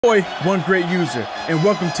Boy, one great user, and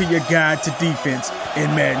welcome to your guide to defense in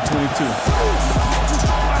Madden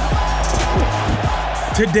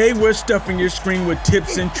 22. Today we're stuffing your screen with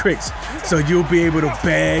tips and tricks so you'll be able to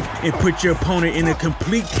bag and put your opponent in a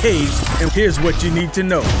complete cage, and here's what you need to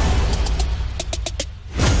know.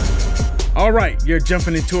 Alright, you're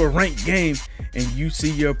jumping into a ranked game and you see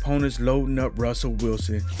your opponents loading up Russell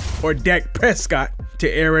Wilson or Dak Prescott to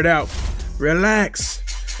air it out. Relax.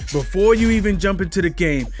 Before you even jump into the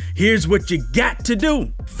game, here's what you got to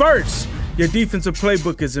do. First, your defensive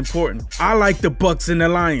playbook is important. I like the Bucks and the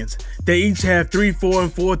Lions. They each have 3-4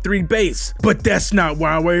 and 4-3 base, but that's not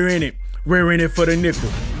why we're in it. We're in it for the nickel.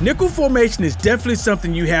 Nickel formation is definitely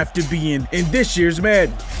something you have to be in this year's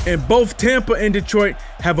Madden. And both Tampa and Detroit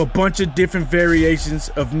have a bunch of different variations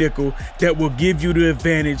of nickel that will give you the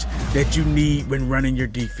advantage that you need when running your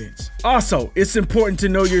defense. Also, it's important to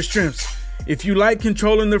know your strengths. If you like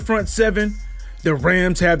controlling the front seven, the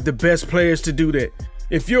Rams have the best players to do that.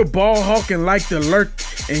 If you're a ball hawk and like to lurk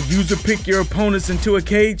and user pick your opponents into a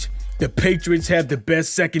cage, the Patriots have the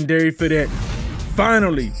best secondary for that.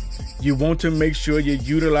 Finally, you want to make sure you're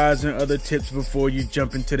utilizing other tips before you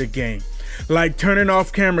jump into the game, like turning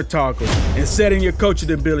off camera toggle and setting your coaching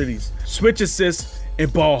abilities, switch assists,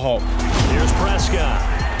 and ball hawk. Here's Prescott.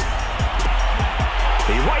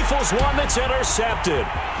 He rifles one that's intercepted.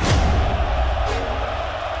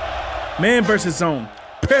 Man versus zone,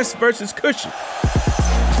 press versus cushion.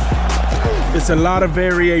 It's a lot of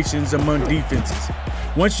variations among defenses.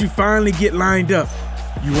 Once you finally get lined up,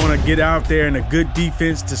 you want to get out there in a good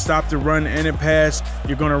defense to stop the run and the pass.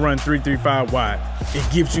 You're going to run 3-3-5 wide. It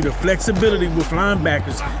gives you the flexibility with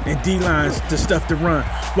linebackers and D-lines to stuff the run,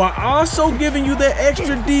 while also giving you that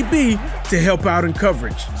extra DB to help out in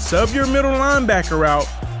coverage. Sub your middle linebacker out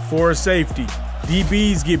for a safety.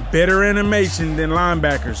 DBs get better animation than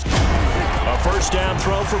linebackers. A first down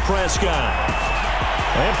throw for Prescott.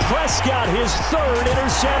 And Prescott, his third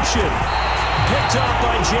interception. Picked up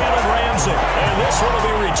by Jalen Ramsey. And this one will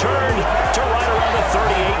be returned to right around the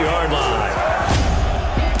 38-yard line.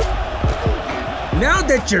 Now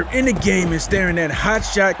that you're in the game and staring that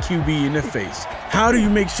hotshot QB in the face, how do you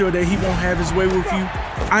make sure that he won't have his way with you?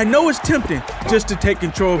 I know it's tempting just to take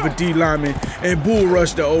control of a D lineman and bull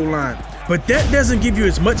rush the O-line, but that doesn't give you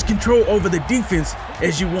as much control over the defense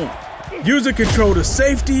as you want. User control the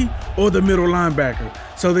safety or the middle linebacker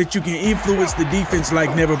so that you can influence the defense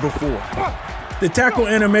like never before. The tackle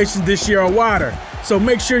animations this year are wider, so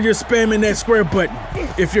make sure you're spamming that square button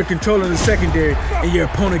if you're controlling the secondary and your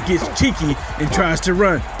opponent gets cheeky and tries to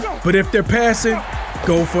run. But if they're passing,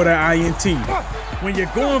 go for the INT. When you're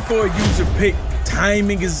going for a user pick,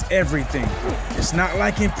 timing is everything. It's not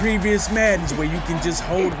like in previous Maddens where you can just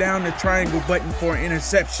hold down the triangle button for an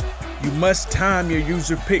interception. You must time your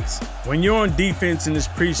user picks. When you're on defense in this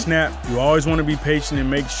pre-snap, you always want to be patient and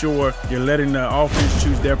make sure you're letting the offense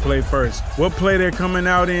choose their play first. What play they're coming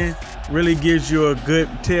out in really gives you a good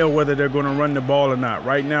tell whether they're going to run the ball or not.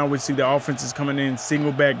 Right now, we see the offense is coming in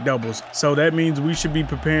single back doubles. So that means we should be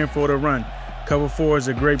preparing for the run. Cover 4 is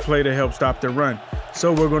a great play to help stop the run.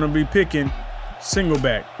 So we're going to be picking single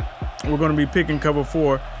back. We're going to be picking cover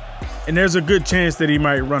 4. And there's a good chance that he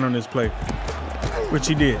might run on this play, which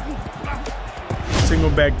he did. Single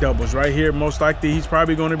back doubles right here. Most likely he's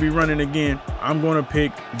probably going to be running again. I'm going to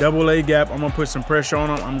pick double A gap. I'm going to put some pressure on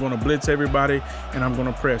him. I'm going to blitz everybody and I'm going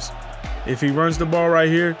to press. If he runs the ball right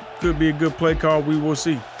here, could be a good play call. We will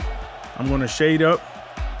see. I'm going to shade up,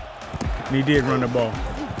 and he did run the ball.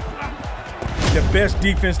 The best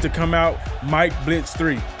defense to come out, Mike blitz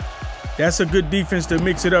 3. That's a good defense to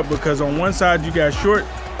mix it up because on one side you got short,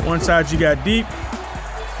 one side you got deep.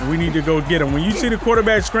 We need to go get him. When you see the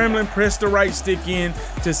quarterback scrambling, press the right stick in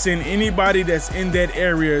to send anybody that's in that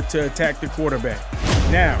area to attack the quarterback.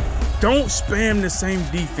 Now, don't spam the same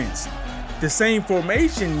defense. The same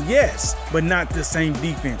formation, yes, but not the same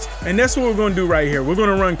defense. And that's what we're going to do right here. We're going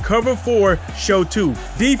to run cover 4, show 2.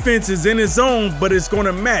 Defense is in his zone, but it's going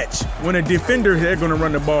to match. When a defender, they're going to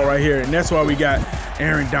run the ball right here. And that's why we got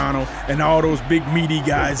Aaron Donald and all those big meaty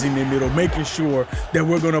guys in the middle, making sure that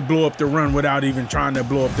we're going to blow up the run without even trying to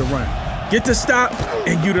blow up the run. Get to stop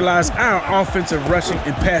and utilize our offensive rushing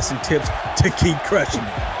and passing tips to keep crushing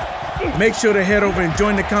it. Make sure to head over and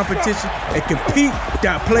join the competition at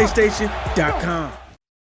compete.playstation.com.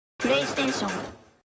 PlayStation